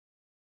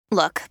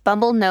Look,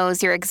 Bumble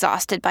knows you're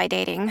exhausted by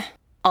dating.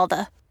 All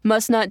the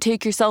must not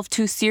take yourself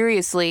too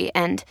seriously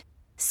and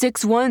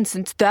 6'1"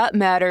 since that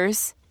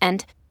matters.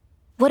 And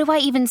what do I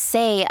even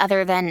say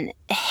other than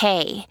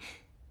hey?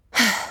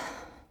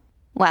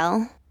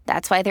 Well,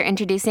 that's why they're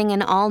introducing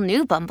an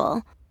all-new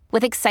Bumble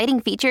with exciting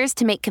features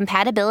to make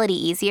compatibility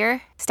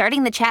easier,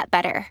 starting the chat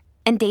better,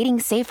 and dating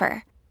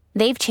safer.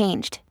 They've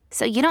changed,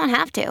 so you don't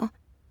have to.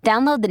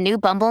 Download the new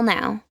Bumble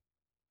now.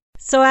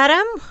 So,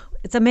 Adam,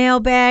 it's a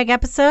mailbag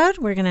episode.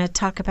 We're going to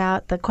talk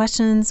about the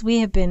questions. We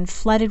have been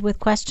flooded with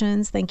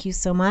questions. Thank you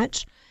so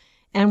much.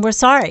 And we're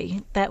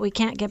sorry that we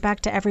can't get back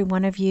to every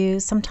one of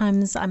you.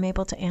 Sometimes I'm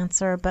able to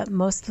answer, but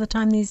most of the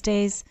time these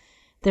days,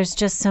 there's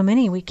just so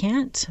many we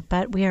can't.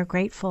 But we are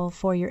grateful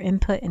for your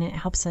input, and it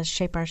helps us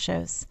shape our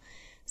shows.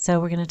 So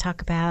we're going to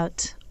talk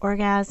about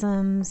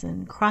orgasms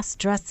and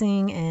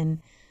cross-dressing and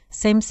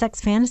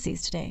same-sex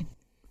fantasies today.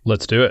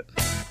 Let's do it.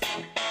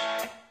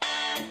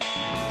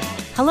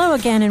 Hello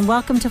again, and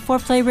welcome to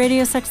Foreplay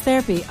Radio Sex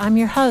Therapy. I'm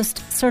your host,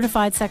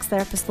 certified sex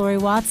therapist Lori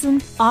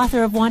Watson,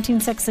 author of Wanting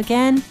Sex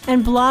Again,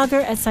 and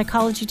blogger at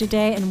Psychology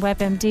Today and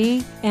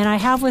WebMD. And I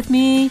have with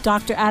me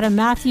Dr. Adam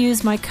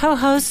Matthews, my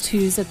co-host,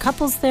 who's a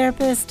couples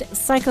therapist,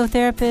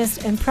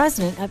 psychotherapist, and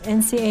president of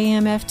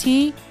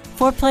NCAMFT.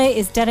 Foreplay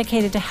is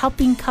dedicated to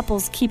helping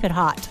couples keep it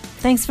hot.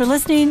 Thanks for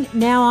listening.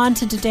 Now on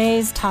to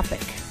today's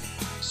topic.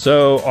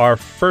 So our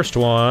first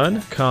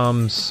one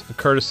comes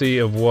courtesy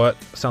of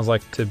what sounds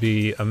like to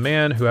be a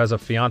man who has a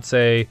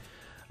fiance.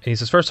 And he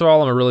says, first of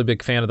all, I'm a really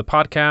big fan of the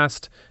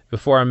podcast.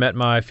 Before I met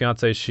my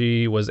fiance,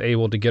 she was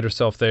able to get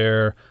herself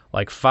there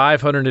like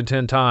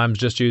 510 times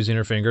just using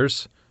her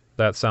fingers.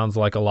 That sounds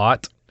like a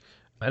lot.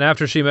 And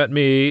after she met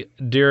me,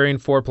 during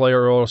foreplay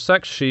or oral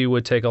sex, she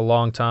would take a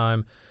long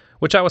time,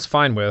 which I was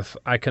fine with.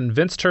 I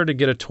convinced her to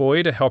get a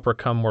toy to help her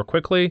come more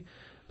quickly,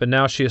 but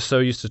now she is so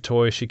used to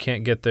toys she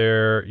can't get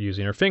there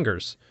using her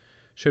fingers.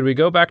 Should we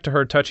go back to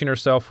her touching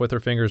herself with her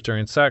fingers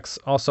during sex?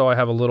 Also, I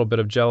have a little bit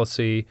of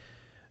jealousy.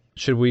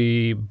 Should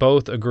we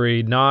both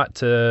agree not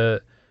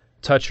to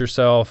touch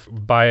yourself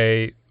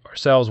by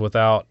ourselves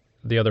without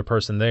the other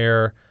person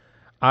there?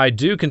 I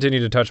do continue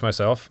to touch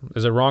myself.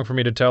 Is it wrong for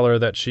me to tell her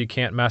that she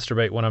can't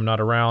masturbate when I'm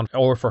not around,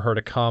 or for her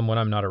to come when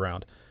I'm not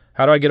around?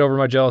 How do I get over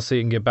my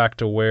jealousy and get back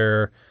to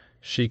where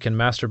she can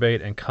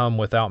masturbate and come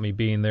without me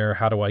being there?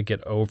 How do I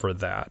get over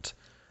that?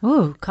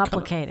 Ooh,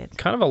 complicated.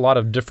 Kind of a lot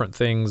of different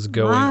things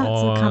going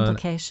Lots on of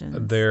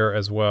complications there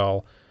as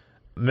well.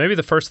 Maybe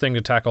the first thing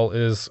to tackle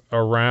is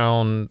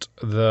around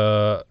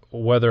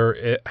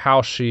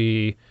how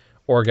she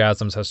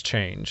orgasms has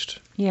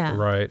changed. Yeah.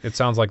 Right? It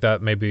sounds like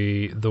that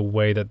maybe the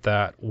way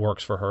that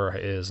works for her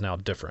is now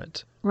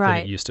different than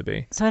it used to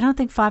be. So I don't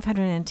think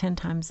 510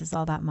 times is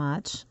all that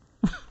much.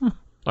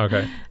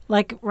 Okay.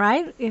 Like,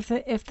 right?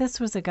 If this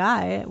was a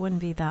guy, it wouldn't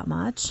be that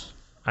much.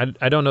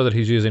 I don't know that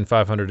he's using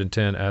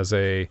 510 as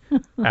a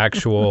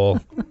actual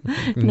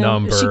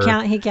number.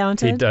 He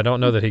counted? I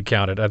don't know that he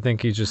counted. I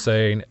think he's just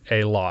saying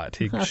a lot.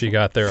 She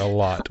got there a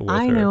lot with her.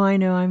 I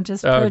know. I'm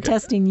just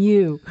protesting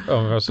you.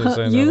 Oh, I was just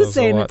saying you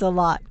saying it's a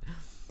lot.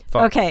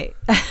 Okay.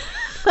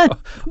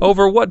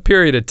 Over what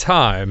period of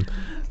time?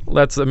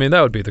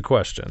 That would be the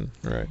question,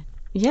 right?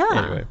 Yeah.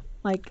 Anyway.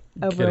 Like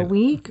over a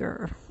week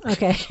or...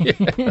 Okay.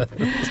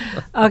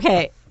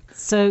 Okay.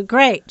 So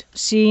great.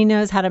 She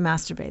knows how to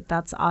masturbate.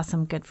 That's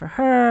awesome. Good for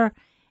her.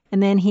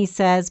 And then he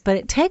says, but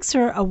it takes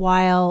her a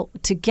while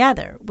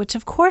together, which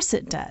of course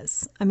it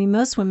does. I mean,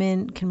 most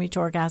women can reach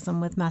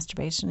orgasm with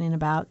masturbation in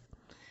about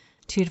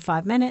 2 to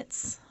 5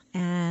 minutes.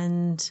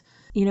 And,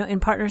 in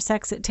partner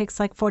sex, it takes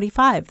like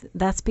 45.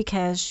 That's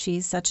because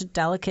she's such a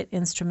delicate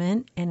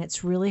instrument and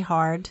it's really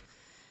hard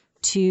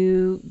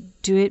to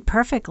do it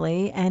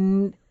perfectly.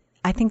 And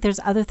I think there's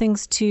other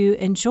things to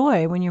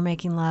enjoy when you're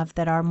making love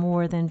that are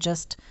more than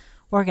just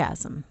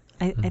orgasm.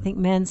 I think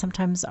men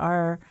sometimes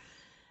are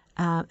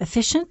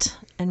efficient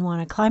and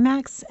want a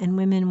climax, and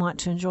women want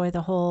to enjoy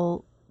the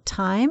whole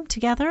time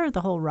together,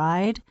 the whole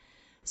ride.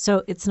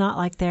 So it's not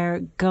like they're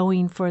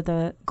going for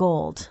the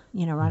gold,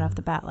 right off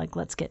the bat, like,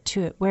 let's get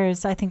to it.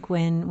 Whereas I think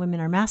when women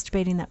are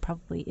masturbating, that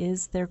probably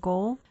is their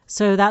goal.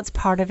 So that's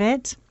part of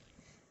it.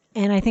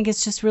 And I think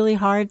it's just really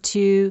hard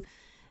to...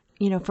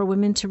 for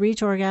women to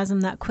reach orgasm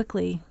that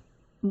quickly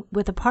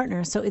with a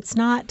partner. So it's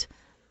not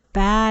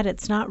bad.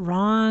 It's not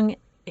wrong.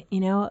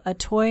 A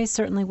toy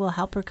certainly will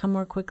help her come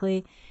more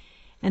quickly.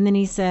 And then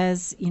he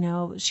says,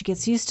 she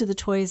gets used to the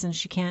toys and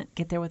she can't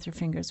get there with her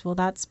fingers. Well,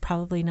 that's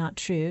probably not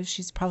true.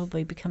 She's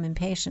probably become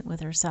impatient with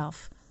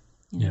herself.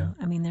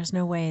 There's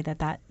no way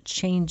that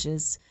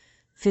changes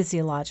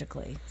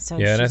physiologically. So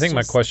yeah, and I think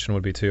my question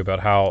would be too about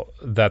how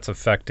that's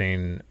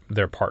affecting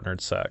their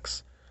partnered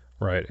sex.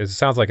 Right. It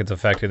sounds like it's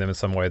affecting them in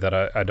some way that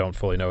I don't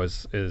fully know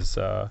is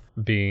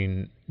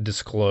being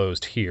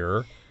disclosed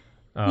here.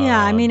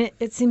 Yeah,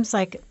 it seems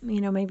like,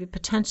 maybe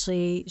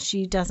potentially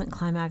she doesn't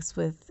climax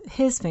with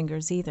his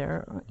fingers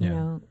either.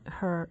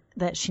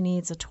 That she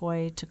needs a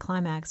toy to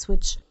climax,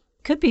 which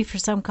could be for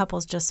some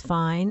couples just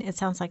fine. It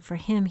sounds like for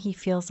him, he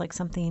feels like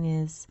something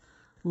is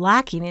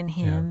lacking in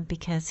him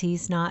because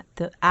he's not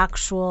the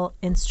actual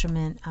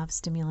instrument of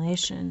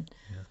stimulation.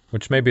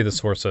 Which may be the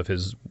source of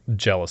his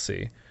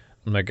jealousy.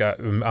 Like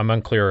I'm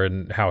unclear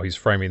in how he's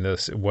framing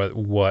this,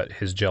 what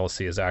his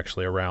jealousy is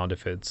actually around.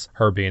 If it's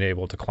her being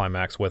able to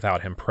climax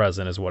without him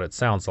present is what it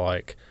sounds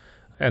like.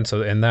 And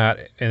so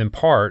in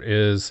part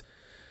is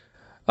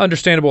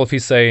understandable if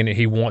he's saying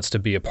he wants to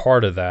be a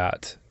part of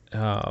that.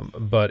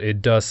 But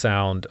it does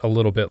sound a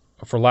little bit,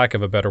 for lack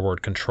of a better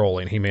word,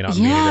 controlling. He may not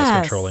mean it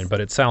as controlling, but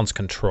it sounds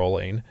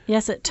controlling.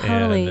 Yes, it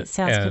totally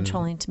sounds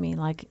controlling to me.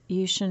 Like,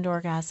 you shouldn't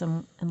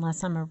orgasm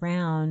unless I'm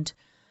around.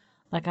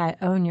 Like, I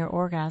own your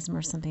orgasm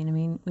or something. I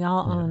mean, we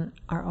all own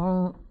our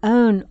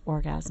own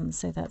orgasms.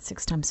 Say that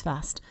 6 times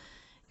fast.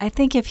 I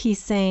think if he's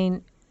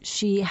saying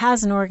she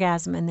has an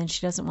orgasm and then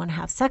she doesn't want to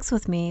have sex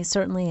with me,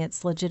 certainly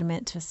it's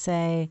legitimate to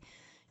say,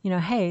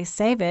 hey,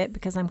 save it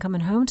because I'm coming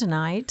home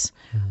tonight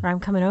or I'm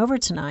coming over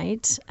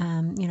tonight. I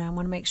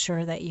want to make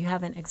sure that you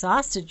haven't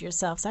exhausted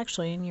yourself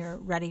sexually and you're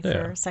ready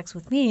for sex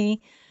with me,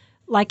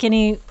 like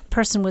any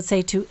person would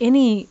say to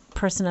any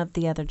person of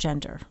the other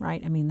gender,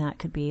 right? I mean, that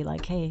could be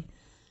like, hey,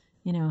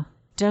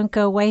 don't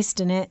go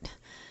wasting it.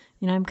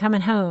 I'm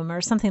coming home or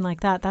something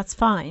like that. That's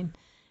fine.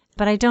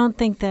 But I don't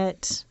think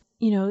that,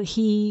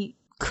 he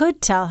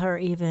could tell her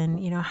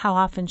even, how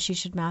often she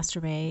should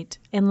masturbate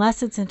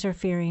unless it's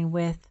interfering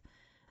with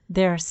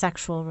their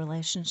sexual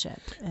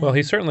relationship. Well,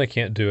 he certainly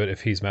can't do it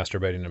if he's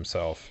masturbating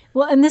himself.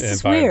 Well, and this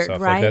is weird,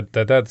 himself. Right?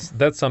 Like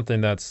that's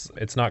something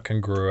it's not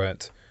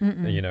congruent.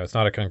 It's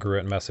not a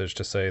congruent message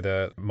to say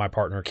that my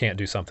partner can't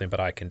do something, but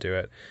I can do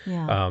it.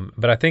 Yeah.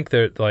 But I think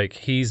that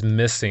he's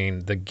missing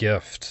the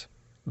gift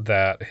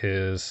that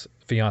his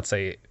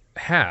fiance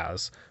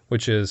has,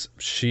 which is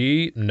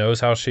she knows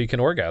how she can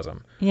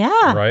orgasm.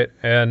 Yeah. Right?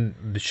 And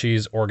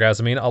she's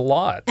orgasming a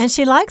lot. And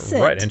she likes it.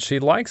 Right. And she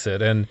likes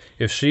it. And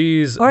if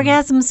she's...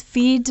 Orgasms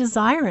feed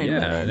desire in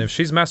women. And if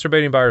she's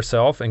masturbating by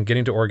herself and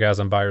getting to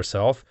orgasm by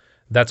herself,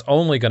 that's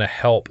only going to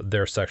help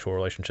their sexual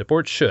relationship, or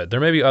it should. There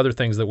may be other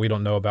things that we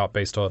don't know about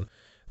based on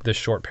this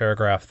short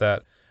paragraph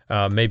that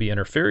may be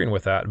interfering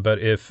with that. But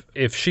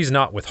if she's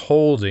not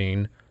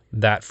withholding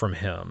that from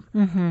him,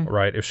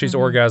 right? If she's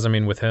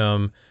orgasming with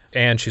him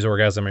and she's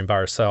orgasming by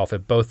herself,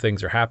 if both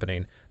things are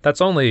happening,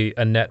 that's only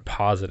a net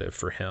positive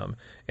for him.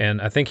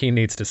 And I think he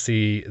needs to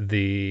see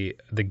the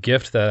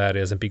gift that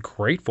is and be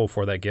grateful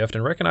for that gift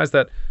and recognize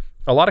that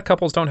a lot of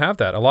couples don't have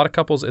that. A lot of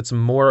couples, it's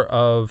more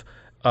of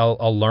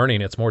a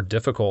learning. It's more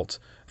difficult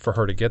for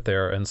her to get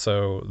there. And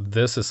so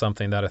this is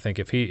something that I think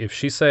if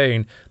she's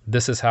saying,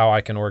 this is how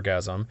I can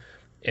orgasm,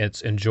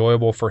 it's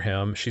enjoyable for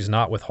him, she's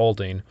not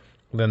withholding,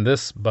 then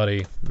this,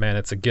 buddy, man,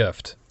 it's a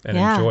gift, and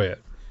enjoy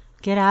it.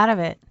 Get out of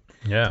it.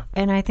 Yeah.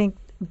 And I think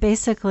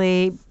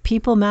basically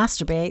people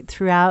masturbate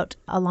throughout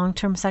a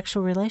long-term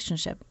sexual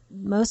relationship.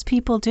 Most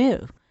people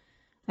do.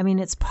 I mean,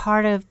 it's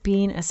part of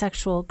being a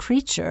sexual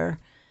creature.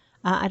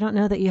 I don't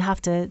know that you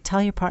have to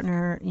tell your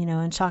partner,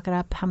 and chalk it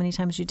up how many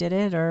times you did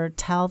it or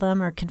tell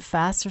them or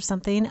confess or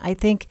something. I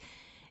think,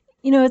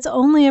 it's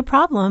only a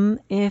problem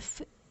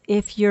if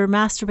you're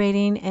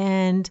masturbating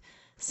and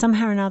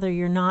somehow or another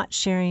you're not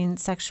sharing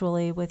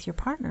sexually with your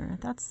partner.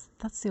 That's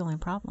the only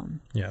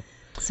problem. Yeah.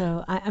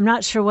 So I'm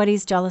not sure what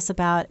he's jealous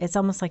about. It's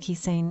almost like he's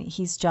saying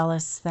he's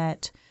jealous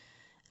that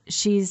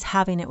she's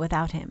having it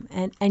without him.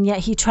 And yet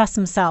he trusts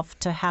himself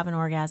to have an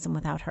orgasm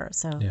without her.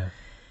 So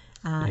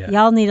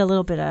y'all need a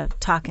little bit of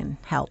talking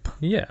help.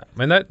 Yeah.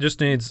 And that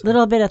just needs... a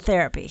little bit of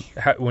therapy.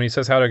 When he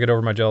says, how do I get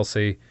over my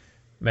jealousy?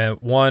 Man,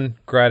 1,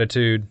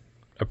 gratitude,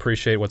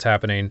 appreciate what's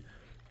happening.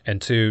 And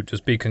 2,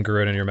 just be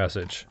congruent in your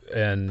message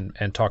and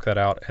talk that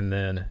out, and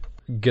then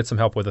get some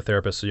help with a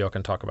therapist so y'all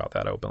can talk about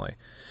that openly.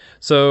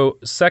 So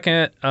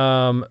second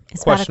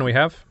question we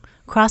have.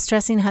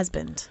 Cross-dressing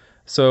husband.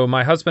 So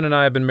my husband and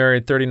I have been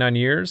married 39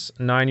 years.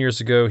 9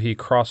 years ago, he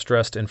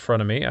cross-dressed in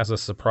front of me as a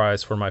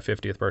surprise for my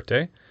 50th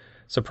birthday.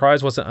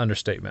 Surprise was an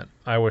understatement.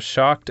 I was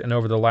shocked, and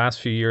over the last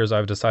few years,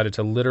 I've decided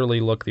to literally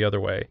look the other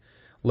way.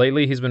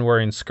 Lately, he's been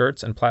wearing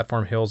skirts and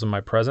platform heels in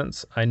my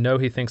presence. I know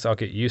he thinks I'll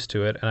get used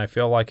to it, and I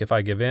feel like if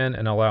I give in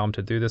and allow him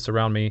to do this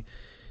around me,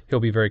 he'll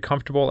be very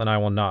comfortable, and I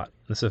will not.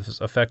 This is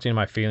affecting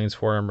my feelings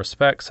for him,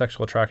 respect,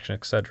 sexual attraction,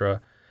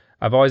 etc.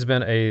 I've always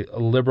been a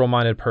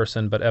liberal-minded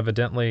person, but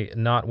evidently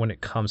not when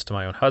it comes to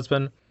my own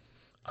husband.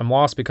 I'm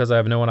lost because I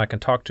have no one I can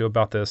talk to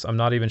about this. I'm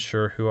not even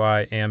sure who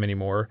I am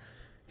anymore.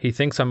 He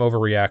thinks I'm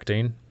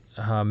overreacting.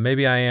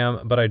 Maybe I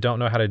am, but I don't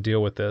know how to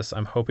deal with this.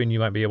 I'm hoping you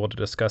might be able to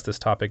discuss this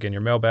topic in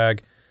your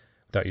mailbag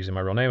without using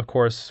my real name, of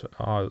course.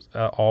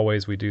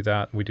 Always we do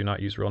that. We do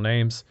not use real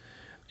names.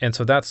 And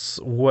so that's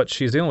what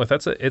she's dealing with.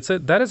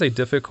 That is a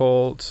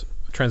difficult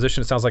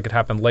transition. It sounds like it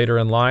happened later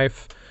in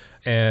life,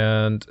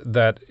 and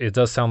that it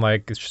does sound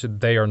like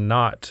they are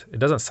not, it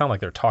doesn't sound like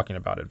they're talking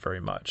about it very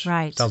much.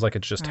 Right. It sounds like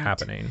it's just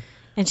happening.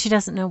 And she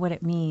doesn't know what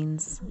it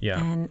means.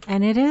 Yeah.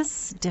 And it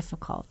is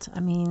difficult.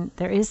 I mean,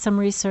 there is some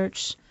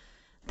research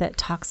that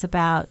talks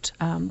about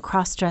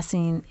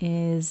cross-dressing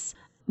is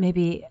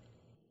maybe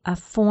a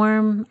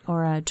form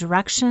or a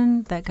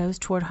direction that goes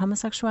toward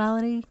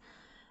homosexuality,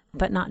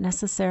 but not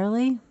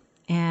necessarily.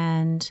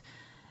 And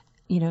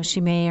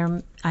she may,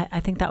 or I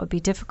think that would be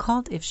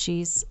difficult if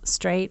she's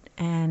straight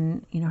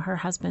and, her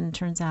husband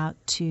turns out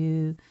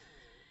to,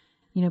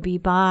 be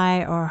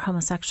bi or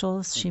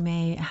homosexual. She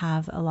may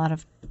have a lot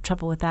of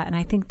trouble with that. And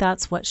I think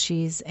that's what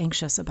she's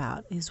anxious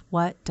about, is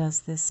what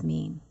does this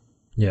mean?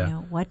 Yeah.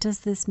 What does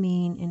this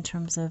mean in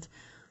terms of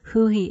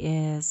who he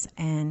is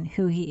and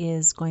who he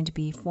is going to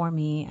be for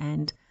me,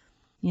 and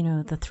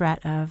the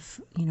threat of,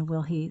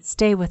 will he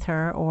stay with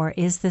her, or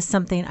is this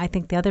something? I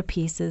think the other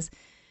piece is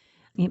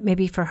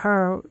maybe for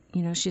her,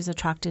 she's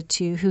attracted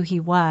to who he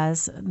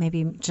was,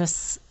 maybe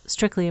just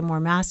strictly a more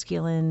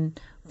masculine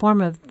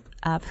form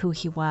of who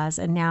he was,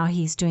 and now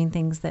he's doing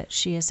things that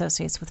she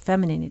associates with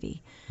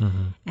femininity.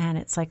 Mm-hmm. And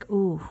it's like,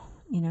 ooh,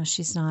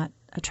 she's not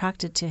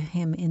attracted to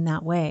him in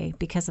that way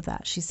because of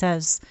that. She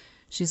says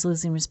she's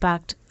losing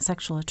respect,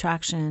 sexual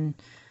attraction.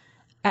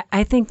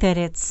 I think that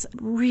it's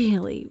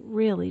really,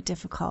 really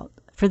difficult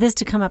for this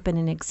to come up in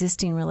an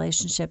existing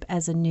relationship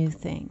as a new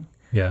thing.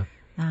 Yeah.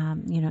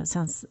 It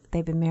sounds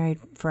they've been married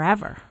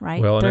forever,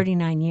 right? Well,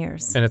 39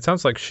 years. And it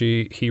sounds like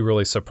he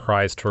really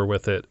surprised her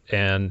with it.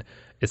 And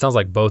it sounds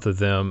like both of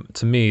them,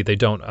 to me, they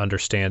don't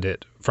understand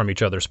it from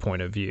each other's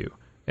point of view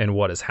and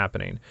what is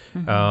happening.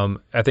 Mm-hmm.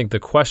 I think the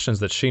questions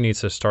that she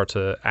needs to start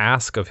to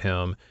ask of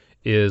him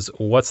is,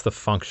 what's the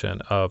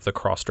function of the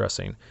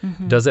cross-dressing?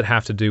 Mm-hmm. Does it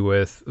have to do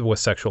with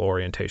sexual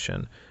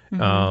orientation?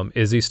 Mm-hmm.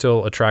 Is he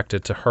still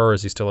attracted to her?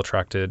 Is he still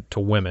attracted to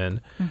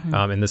women? Mm-hmm.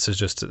 And this is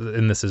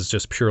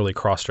just purely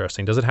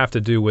cross-dressing. Does it have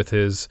to do with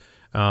his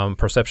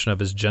perception of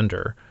his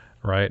gender?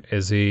 Right?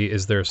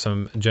 Is there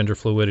some gender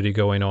fluidity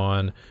going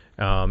on?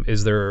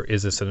 Is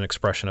this an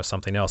expression of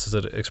something else? Is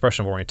it an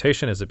expression of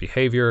orientation? Is it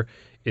behavior?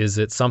 Is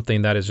it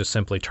something that is just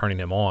simply turning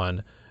him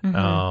on,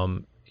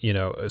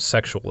 mm-hmm.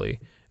 Sexually?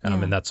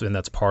 And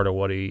that's part of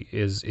what he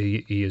is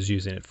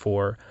using it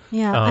for.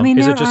 Yeah,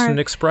 is it just an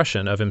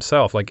expression of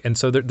himself? And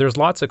so there's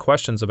lots of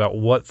questions about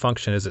what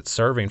function is it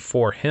serving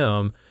for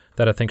him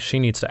that I think she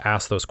needs to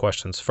ask those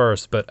questions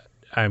first. But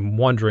I'm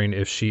wondering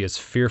if she is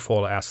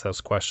fearful to ask those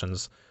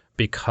questions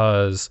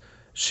because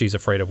she's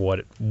afraid of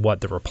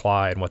what the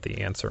reply and what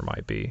the answer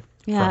might be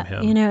from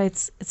him.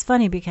 It's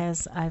funny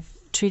because I've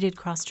treated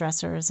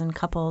cross-dressers and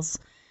couples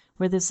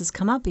where this has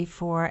come up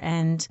before,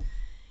 and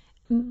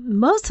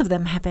most of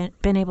them haven't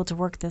been able to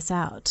work this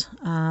out.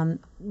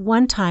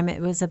 One time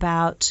it was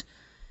about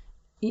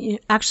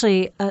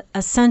actually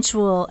a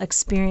sensual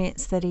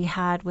experience that he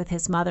had with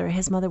his mother.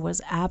 His mother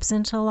was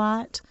absent a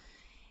lot,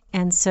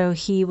 and so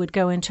he would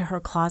go into her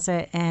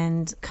closet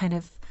and kind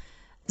of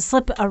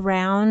slip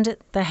around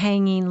the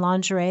hanging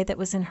lingerie that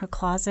was in her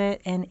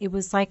closet, and it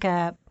was like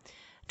a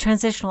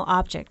transitional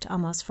object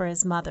almost for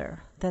his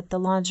mother, that the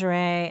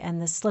lingerie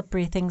and the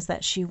slippery things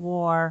that she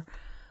wore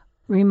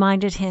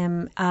reminded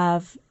him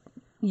of,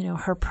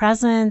 her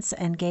presence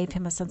and gave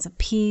him a sense of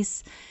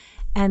peace.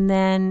 And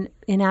then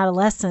in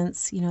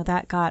adolescence,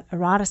 that got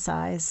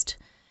eroticized,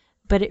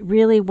 but it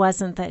really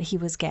wasn't that he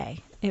was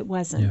gay. It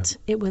wasn't.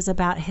 Yeah. It was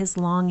about his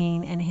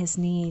longing and his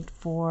need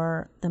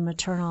for the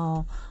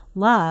maternal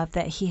love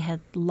that he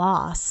had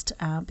lost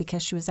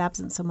because she was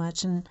absent so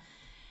much. And,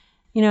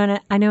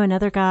 and I know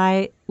another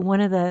guy, one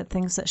of the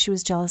things that she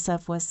was jealous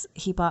of was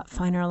he bought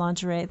finer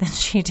lingerie than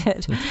she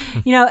did,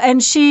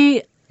 and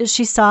she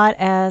saw it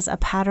as a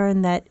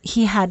pattern that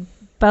he had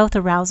both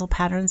arousal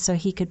patterns, so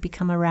he could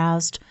become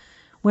aroused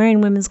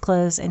wearing women's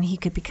clothes and he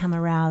could become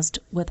aroused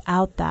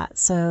without that.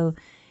 So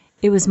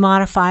it was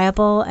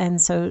modifiable, and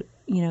so,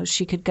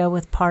 she could go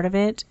with part of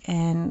it,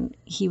 and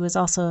he was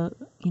also,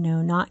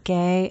 not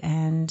gay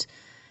and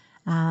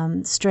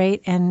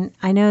straight. And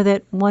I know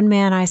that one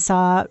man I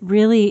saw,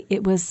 really,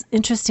 it was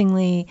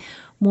interestingly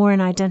more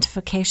an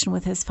identification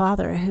with his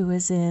father, who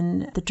was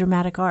in the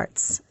dramatic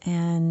arts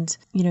and,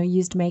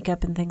 used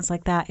makeup and things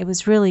like that. It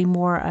was really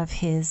more of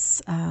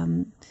his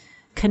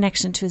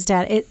connection to his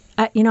dad.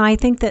 I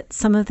think that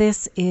some of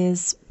this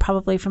is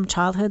probably from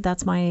childhood.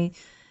 That's my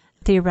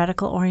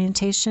theoretical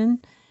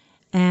orientation.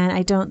 And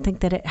I don't think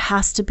that it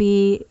has to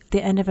be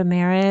the end of a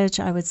marriage.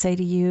 I would say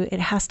to you, it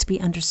has to be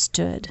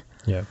understood.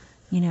 Yeah.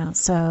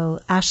 So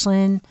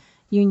Ashlyn,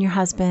 you and your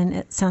husband,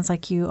 it sounds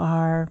like you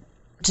are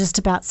just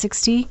about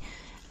 60.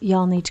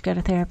 Y'all need to go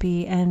to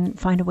therapy and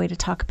find a way to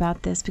talk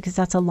about this, because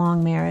that's a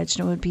long marriage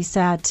and it would be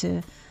sad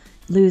to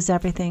lose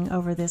everything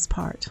over this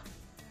part.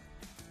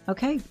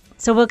 Okay.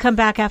 So we'll come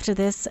back after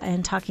this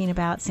and talking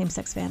about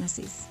same-sex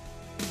fantasies.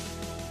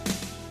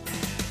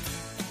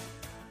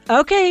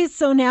 Okay,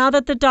 so now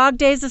that the dog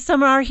days of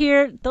summer are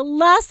here, the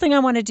last thing I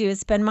want to do is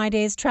spend my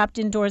days trapped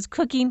indoors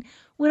cooking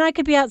when I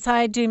could be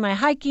outside doing my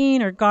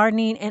hiking or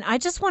gardening, and I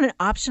just want an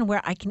option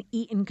where I can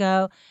eat and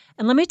go.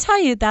 And let me tell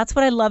you, that's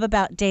what I love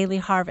about Daily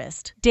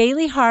Harvest.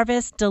 Daily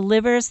Harvest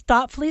delivers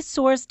thoughtfully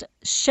sourced,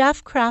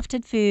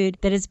 chef-crafted food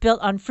that is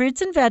built on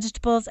fruits and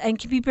vegetables and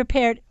can be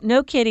prepared,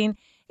 no kidding,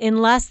 in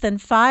less than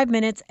 5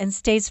 minutes and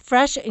stays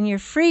fresh in your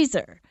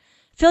freezer.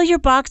 Fill your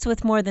box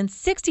with more than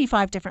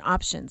 65 different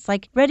options,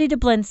 like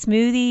ready-to-blend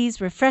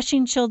smoothies,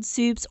 refreshing chilled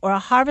soups, or a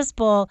harvest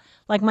bowl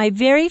like my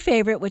very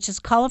favorite, which is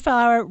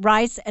cauliflower,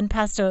 rice, and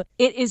pesto.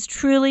 It is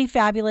truly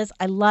fabulous.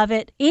 I love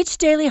it. Each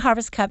Daily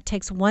Harvest cup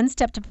takes one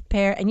step to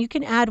prepare, and you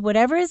can add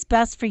whatever is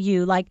best for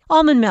you, like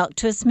almond milk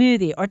to a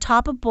smoothie, or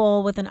top a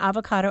bowl with an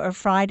avocado or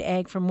fried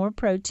egg for more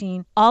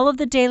protein. All of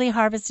the Daily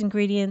Harvest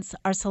ingredients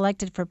are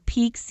selected for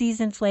peak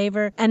season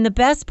flavor. And the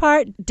best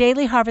part,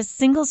 Daily Harvest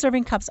single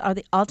serving cups are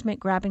the ultimate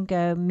grab and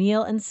go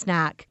meal and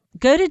snack.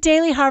 Go to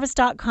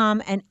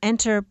dailyharvest.com and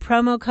enter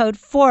promo code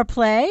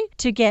 4play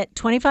to get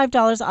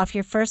 $25 off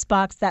your first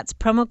box. That's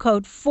promo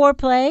code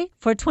 4play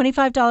for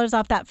 $25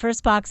 off that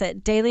first box at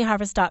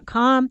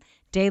dailyharvest.com,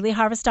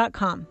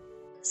 dailyharvest.com.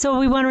 So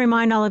we want to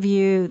remind all of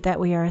you that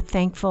we are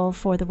thankful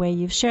for the way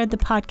you've shared the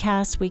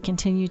podcast. We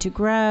continue to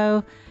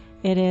grow.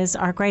 It is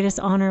our greatest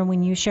honor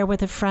when you share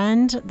with a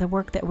friend the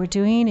work that we're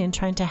doing in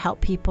trying to help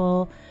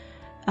people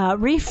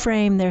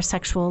reframe their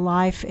sexual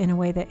life in a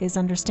way that is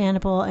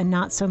understandable and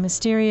not so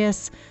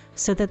mysterious,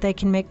 so that they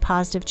can make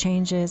positive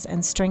changes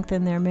and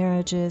strengthen their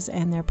marriages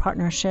and their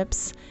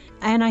partnerships.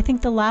 And I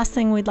think the last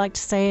thing we'd like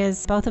to say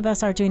is both of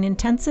us are doing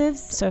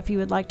intensives. So if you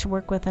would like to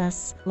work with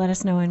us, let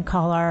us know and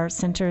call our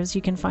centers.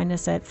 You can find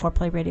us at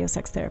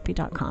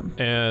 4playradiosextherapy.com.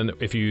 And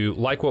if you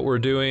like what we're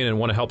doing and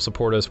want to help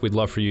support us, we'd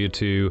love for you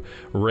to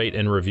rate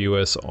and review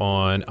us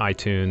on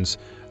iTunes.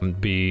 It'd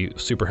be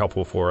super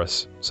helpful for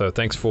us. So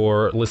thanks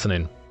for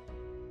listening.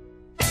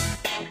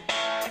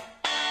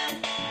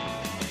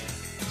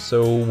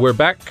 So we're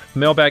back,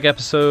 mailbag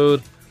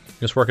episode,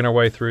 just working our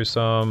way through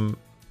some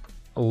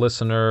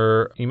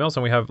listener emails.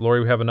 And we have, Lori,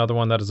 we have another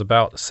one that is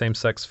about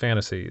same-sex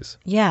fantasies.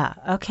 Yeah.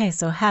 Okay.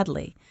 So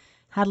Hadley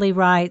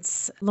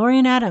writes, Lori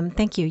and Adam,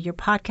 thank you. Your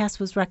podcast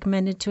was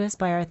recommended to us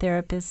by our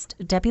therapist,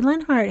 Debbie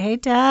Linhart. Hey,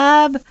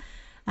 Deb.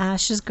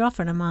 She's a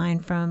girlfriend of mine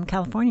from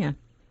California.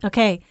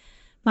 Okay.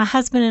 My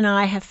husband and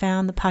I have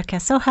found the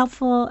podcast so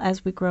helpful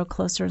as we grow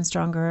closer and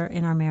stronger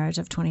in our marriage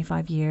of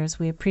 25 years.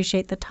 We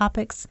appreciate the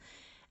topics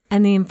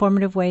and the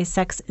informative way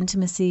sex,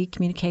 intimacy,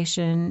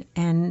 communication,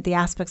 and the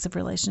aspects of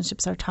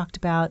relationships are talked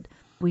about.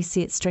 We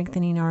see it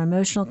strengthening our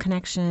emotional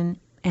connection.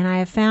 And I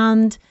have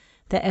found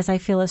that as I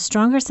feel a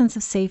stronger sense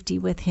of safety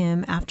with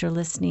him after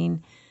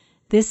listening,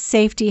 this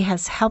safety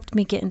has helped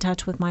me get in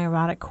touch with my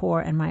erotic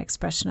core and my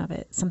expression of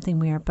it, something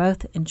we are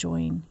both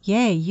enjoying.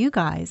 Yay, you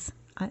guys.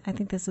 I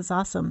think this is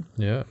awesome.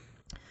 Yeah.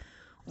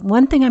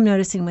 One thing I'm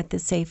noticing with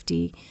this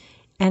safety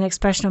and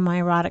expression of my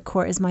erotic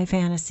core is my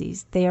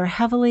fantasies. They are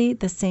heavily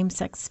the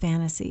same-sex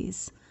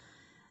fantasies.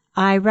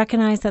 I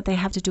recognize that they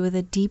have to do with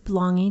a deep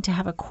longing to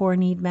have a core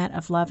need met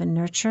of love and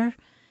nurture,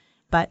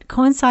 but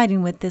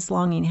coinciding with this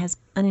longing has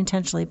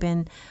unintentionally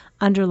been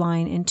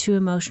underlying in two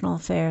emotional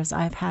affairs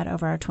I've had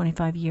over our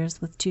 25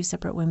 years with two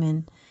separate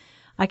women.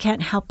 I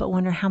can't help but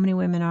wonder how many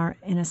women are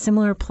in a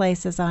similar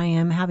place as I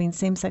am, having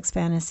same-sex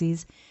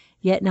fantasies,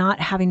 yet not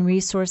having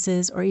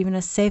resources or even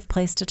a safe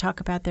place to talk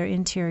about their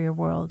interior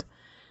world.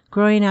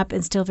 Growing up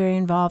and still very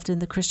involved in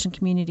the Christian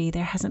community,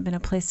 there hasn't been a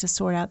place to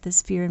sort out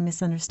this fear and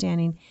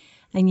misunderstanding,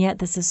 and yet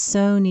this is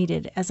so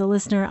needed. As a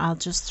listener, I'll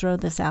just throw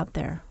this out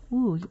there.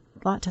 Ooh,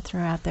 a lot to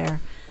throw out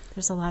there.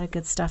 There's a lot of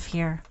good stuff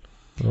here.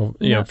 Well,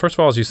 yeah. First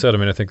of all, as you said, I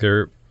mean, I think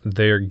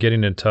they're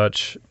getting in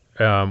touch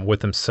with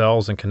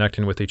themselves and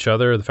connecting with each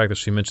other. The fact that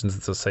she mentions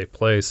it's a safe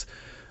place,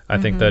 I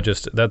think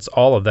that's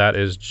all of that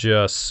is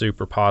just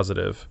super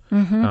positive,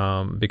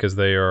 because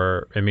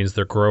it means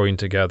they're growing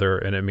together,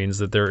 and it means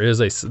that there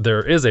is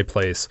a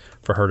place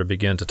for her to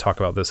begin to talk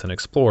about this and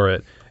explore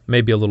it. It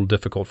may be a little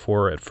difficult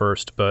for her at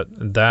first, but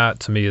that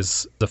to me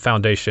is the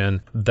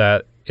foundation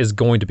that is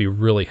going to be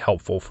really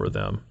helpful for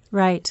them.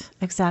 Right,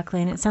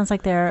 exactly. And it sounds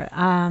like they're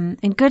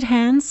in good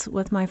hands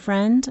with my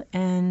friend,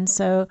 and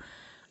so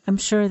I'm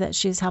sure that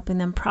she's helping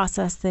them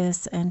process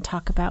this and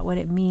talk about what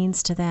it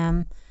means to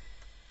them.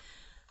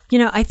 You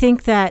know, I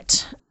think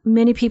that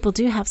many people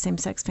do have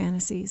same-sex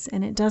fantasies,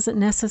 and it doesn't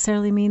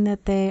necessarily mean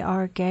that they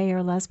are gay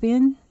or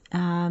lesbian,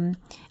 and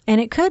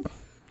it could.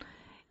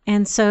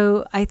 And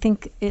so I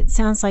think it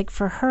sounds like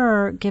for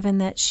her, given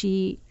that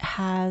she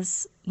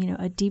has,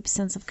 a deep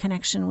sense of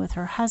connection with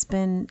her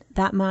husband,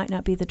 that might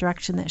not be the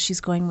direction that she's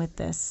going with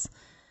this.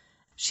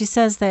 She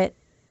says that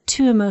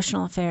two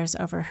emotional affairs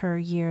over her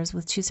years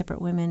with two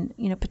separate women,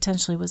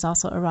 potentially was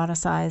also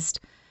eroticized.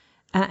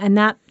 And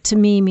that to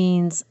me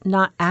means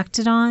not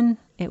acted on.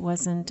 It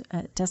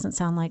doesn't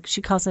sound like,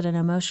 she calls it an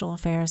emotional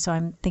affair. So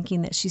I'm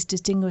thinking that she's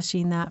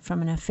distinguishing that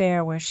from an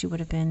affair where she would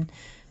have been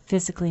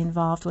physically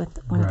involved with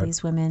one of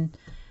these women.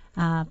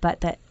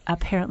 But that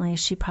apparently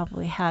she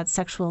probably had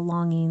sexual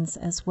longings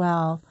as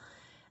well.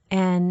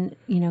 And,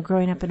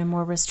 growing up in a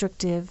more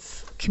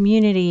restrictive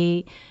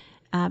community,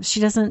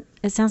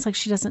 it sounds like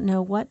she doesn't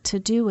know what to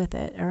do with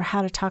it or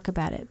how to talk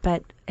about it.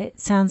 But it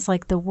sounds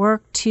like the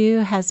work, too,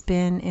 has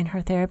been in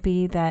her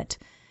therapy that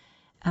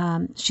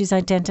she's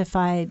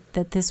identified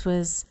that this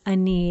was a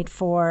need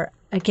for,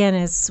 again,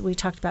 as we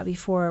talked about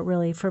before,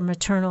 really for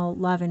maternal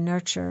love and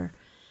nurture.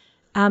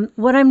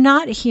 What I'm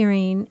not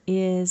hearing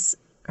is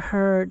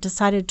her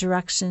decided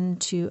direction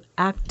to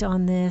act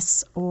on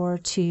this or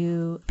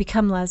to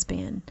become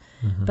lesbian,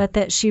 but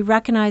that she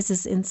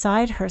recognizes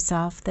inside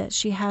herself that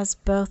she has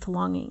both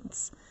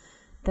longings,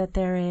 that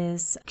there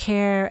is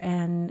care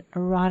and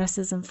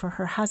eroticism for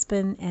her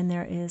husband, and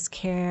there is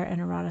care and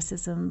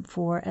eroticism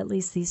for at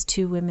least these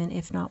two women,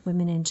 if not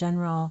women in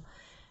general,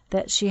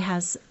 that she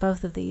has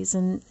both of these.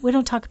 And we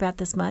don't talk about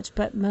this much,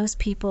 but most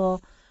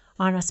people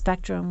on a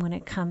spectrum when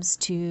it comes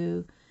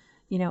to,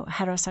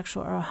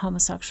 heterosexual or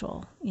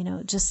homosexual,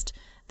 just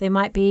they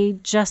might be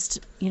just,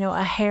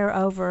 a hair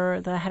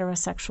over the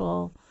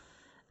heterosexual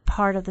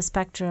part of the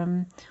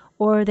spectrum,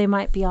 or they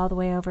might be all the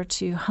way over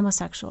to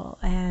homosexual.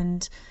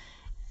 And,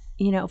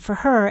 for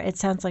her, it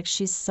sounds like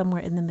she's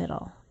somewhere in the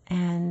middle.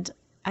 And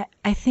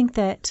I think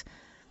that,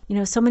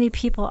 so many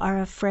people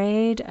are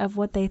afraid of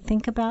what they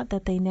think about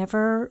that they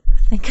never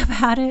think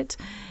about it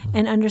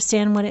and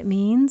understand what it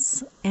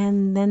means.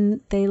 And then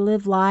they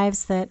live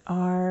lives that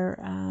are,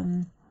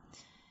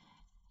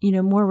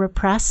 more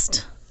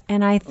repressed.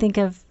 And I think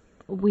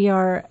we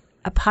are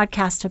a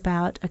podcast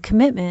about a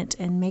commitment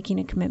and making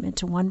a commitment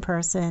to one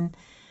person,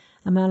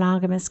 a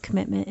monogamous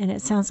commitment. And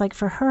it sounds like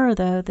for her,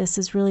 though, this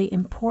is really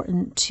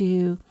important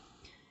to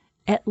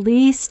at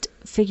least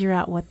figure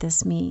out what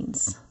this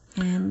means.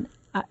 And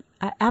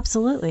I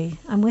absolutely,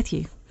 I'm with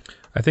you.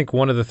 I think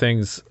one of the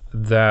things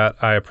that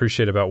I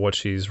appreciate about what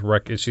she has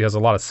a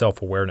lot of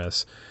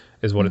self-awareness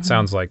is what it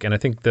sounds like. And I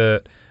think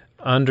that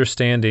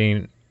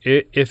understanding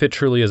if it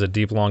truly is a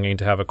deep longing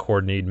to have a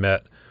core need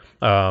met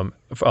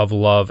of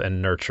love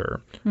and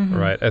nurture,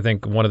 right? I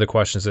think one of the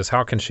questions is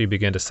how can she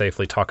begin to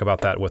safely talk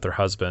about that with her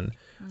husband?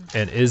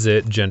 And is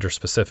it gender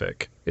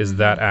specific? Is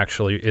that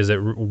actually,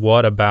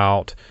 what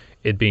about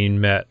it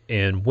being met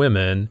in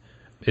women?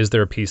 Is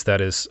there a piece that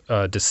is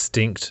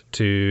distinct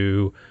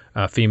to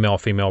a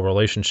female-female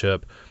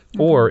relationship?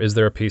 Or is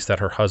there a piece that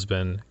her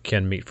husband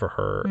can meet for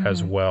her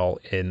as well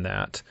in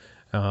that?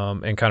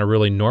 And kind of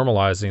really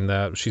normalizing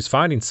that she's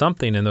finding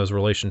something in those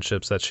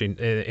relationships that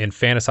in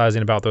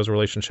fantasizing about those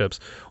relationships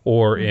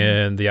or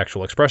in the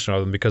actual expression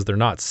of them, because they're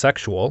not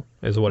sexual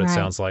is what it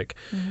sounds like.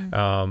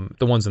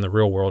 The ones in the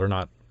real world are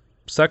not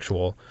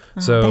sexual.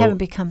 So they haven't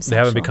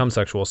become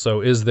sexual.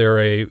 So is there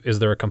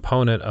a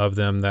component of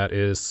them that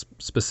is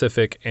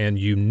specific and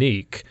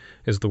unique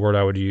is the word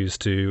I would use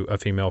to a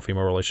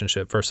female-female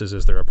relationship versus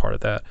is there a part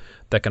of that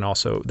that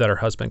her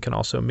husband can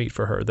also meet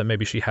for her that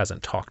maybe she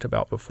hasn't talked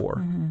about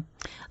before?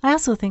 I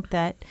also think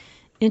that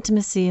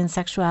intimacy and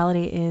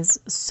sexuality is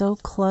so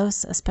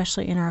close,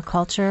 especially in our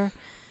culture,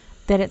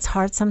 that it's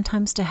hard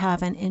sometimes to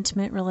have an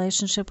intimate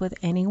relationship with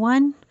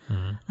anyone,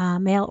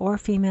 male or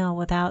female,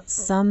 without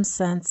some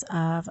sense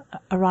of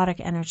erotic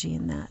energy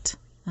in that.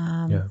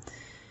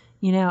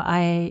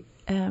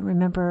 I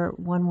remember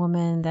one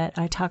woman that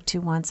I talked to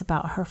once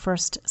about her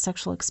first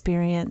sexual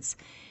experience,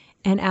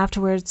 and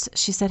afterwards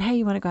she said, "Hey,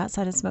 you want to go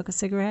outside and smoke a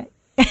cigarette?"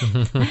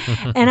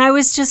 And I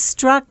was just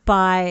struck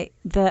by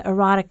the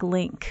erotic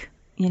link,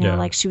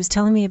 like she was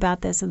telling me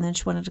about this and then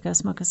she wanted to go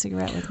smoke a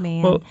cigarette with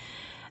me. Well,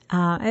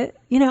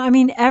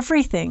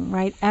 everything,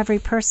 right? Every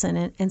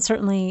person, and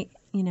certainly,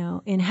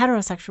 in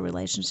heterosexual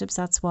relationships,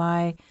 that's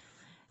why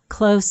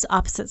close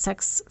opposite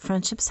sex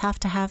friendships have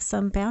to have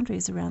some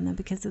boundaries around them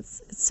because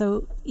it's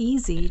so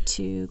easy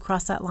to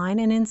cross that line.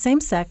 And in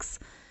same sex,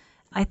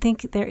 I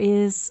think there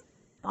is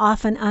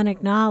often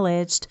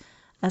unacknowledged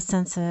a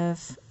sense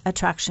of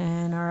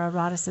attraction or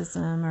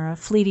eroticism or a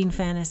fleeting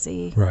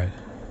fantasy. Right.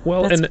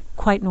 Well, that's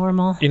quite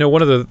normal.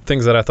 One of the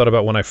things that I thought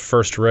about when I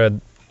first read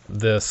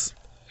this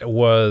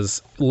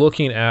was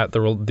looking at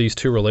these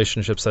two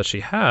relationships that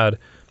she had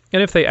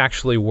and if they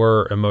actually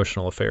were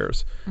emotional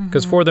affairs.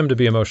 Because for them to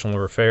be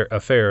emotional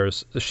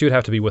affairs, she would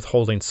have to be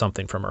withholding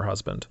something from her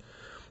husband.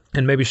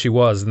 And maybe she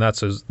was, and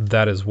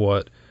that is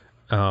what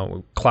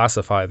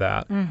classify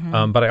that.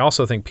 But I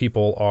also think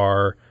people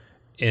are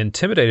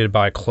intimidated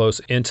by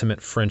close,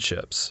 intimate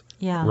friendships,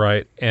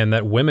 right? And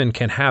that women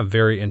can have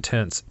very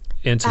intimate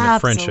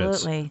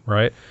friendships,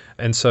 right?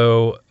 And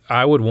so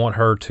I would want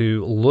her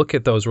to look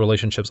at those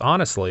relationships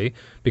honestly,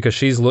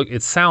 because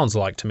it sounds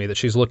like to me that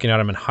she's looking at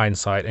them in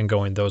hindsight and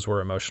going, those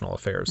were emotional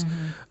affairs.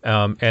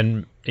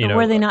 And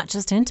were they not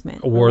just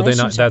intimate? Were they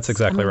not? That's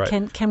exactly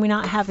right. Can we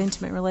not have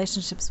intimate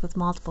relationships with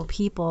multiple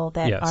people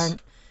that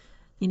aren't,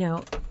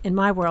 in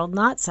my world,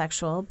 not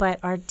sexual, but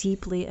are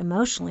deeply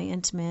emotionally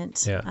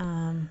intimate?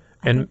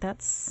 I think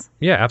that's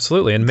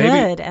absolutely, and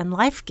good and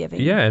life-giving.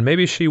 Yeah, and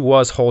maybe she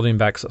was holding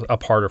back a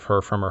part of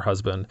her from her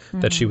husband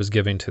that she was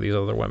giving to these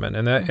other women,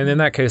 and that, and in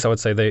that case, I would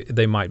say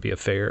they might be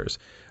affairs,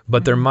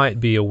 but there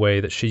might be a way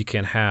that she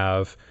can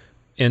have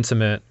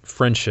intimate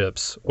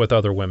friendships with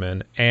other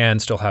women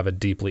and still have a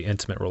deeply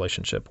intimate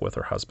relationship with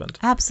her husband.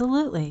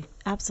 Absolutely.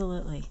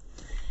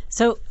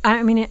 So,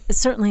 I mean, it's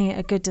certainly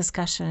a good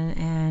discussion,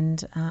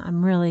 and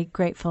I'm really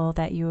grateful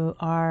that you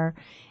are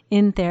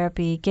in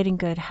therapy, getting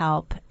good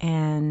help,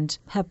 and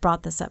have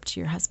brought this up to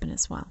your husband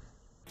as well.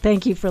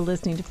 Thank you for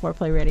listening to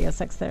Foreplay Radio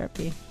Sex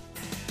Therapy.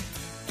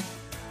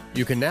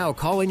 You can now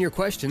call in your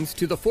questions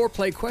to the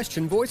 4Play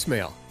question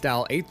voicemail.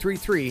 Dial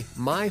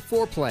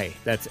 833-MY-4Play.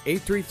 That's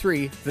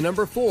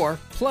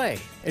 833-4-PLAY.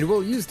 And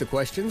we'll use the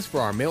questions for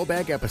our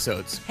mailbag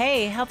episodes.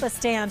 Hey, help us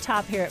stay on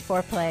top here at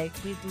 4Play.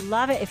 We'd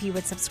love it if you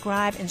would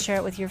subscribe and share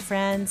it with your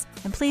friends.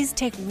 And please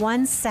take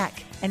 1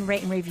 sec and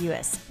rate and review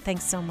us.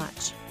 Thanks so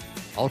much.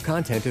 All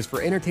content is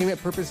for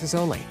entertainment purposes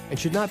only and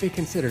should not be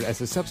considered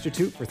as a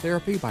substitute for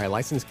therapy by a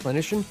licensed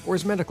clinician or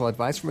as medical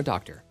advice from a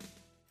doctor.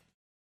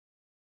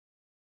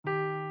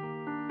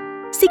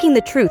 Seeking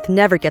the truth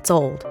never gets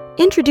old.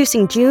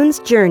 Introducing June's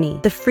Journey,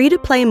 the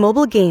free-to-play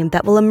mobile game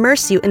that will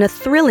immerse you in a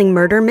thrilling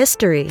murder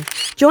mystery.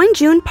 Join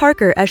June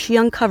Parker as she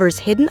uncovers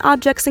hidden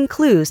objects and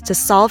clues to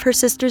solve her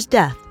sister's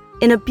death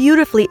in a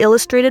beautifully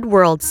illustrated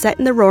world set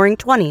in the Roaring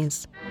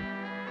 '20s.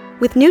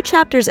 With new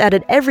chapters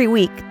added every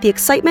week, the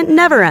excitement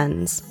never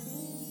ends.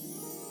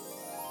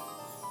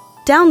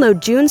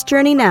 Download June's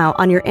Journey now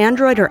on your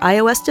Android or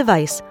iOS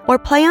device or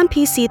play on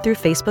PC through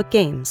Facebook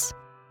Games.